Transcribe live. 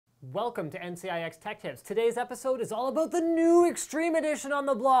Welcome to NCIX Tech Tips. Today's episode is all about the new Extreme Edition on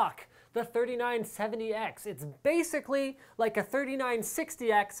the block, the 3970X. It's basically like a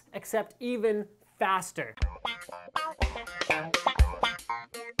 3960X, except even faster.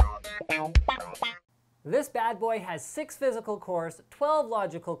 This bad boy has 6 physical cores, 12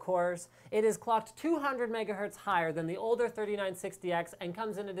 logical cores. It is clocked 200 megahertz higher than the older 3960X and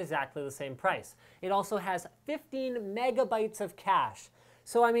comes in at exactly the same price. It also has 15 megabytes of cache.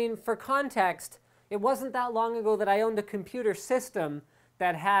 So I mean, for context, it wasn't that long ago that I owned a computer system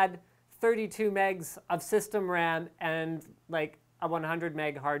that had 32 megs of system RAM and like a 100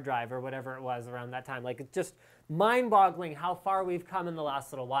 meg hard drive or whatever it was around that time. Like, it's just mind-boggling how far we've come in the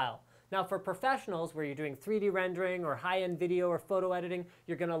last little while. Now for professionals where you're doing 3D rendering or high-end video or photo editing,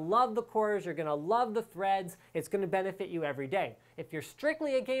 you're going to love the cores, you're going to love the threads, it's going to benefit you every day. If you're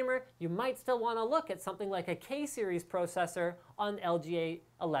strictly a gamer, you might still want to look at something like a K-series processor on LGA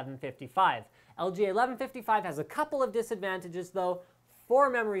 1155. LGA 1155 has a couple of disadvantages though. 4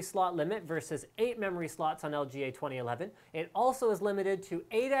 memory slot limit versus 8 memory slots on LGA 2011. It also is limited to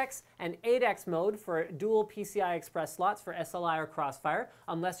 8X and 8X mode for dual PCI Express slots for SLI or Crossfire,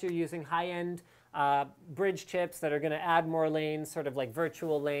 unless you're using high-end bridge chips that are going to add more lanes, sort of like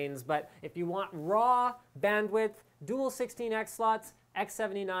virtual lanes. But if you want raw bandwidth, dual 16X slots,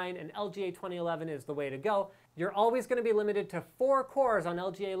 X79 and LGA 2011 is the way to go. You're always going to be limited to 4 cores on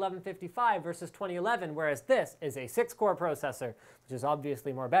LGA 1155 versus 2011, whereas this is a 6-core processor, which is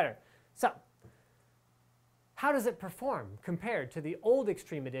obviously more better. So, how does it perform compared to the old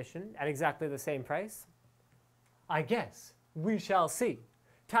Extreme Edition at exactly the same price? I guess we shall see.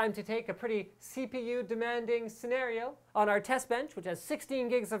 Time to take a pretty CPU-demanding scenario on our test bench, which has 16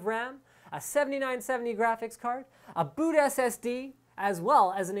 gigs of RAM, a 7970 graphics card, a boot SSD, as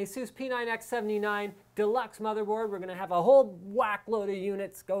well as an Asus P9X79 deluxe motherboard. We're going to have a whole whack load of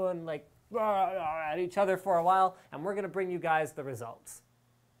units going like at each other for a while, and we're going to bring you guys the results.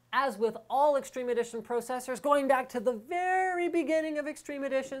 As with all Extreme Edition processors, going back to the very beginning of Extreme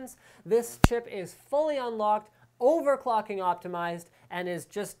Editions, this chip is fully unlocked, overclocking optimized, and is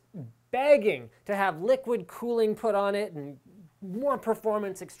just begging to have liquid cooling put on it and more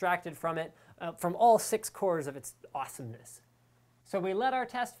performance extracted from it, from all 6 cores of its awesomeness. So we let our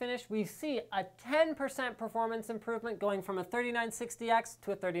test finish. We see a 10% performance improvement going from a 3960X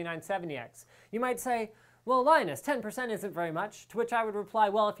to a 3970X. You might say, well, Linus, 10% isn't very much. To which I would reply,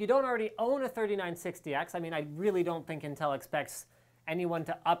 well, if you don't already own a 3960X, I mean, I really don't think Intel expects anyone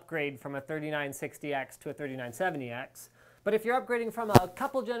to upgrade from a 3960X to a 3970X. But if you're upgrading from a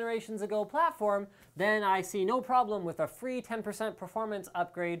couple generations ago platform, then I see no problem with a free 10% performance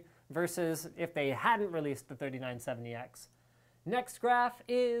upgrade versus if they hadn't released the 3970X. Next graph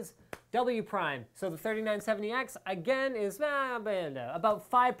is W prime. So the 3970X, again, is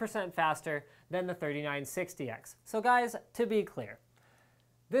about 5% faster than the 3960X. So guys, to be clear,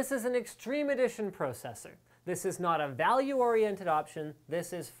 this is an Extreme Edition processor. This is not a value-oriented option.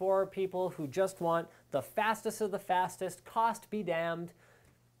 This is for people who just want the fastest of the fastest, cost be damned.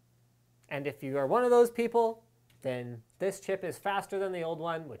 And if you are one of those people, then this chip is faster than the old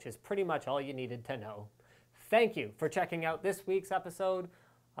one, which is pretty much all you needed to know. Thank you for checking out this week's episode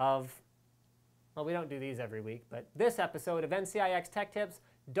of, well, we don't do these every week, but this episode of NCIX Tech Tips.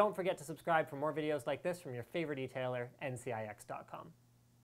 Don't forget to subscribe for more videos like this from your favorite e-tailer, NCIX.com.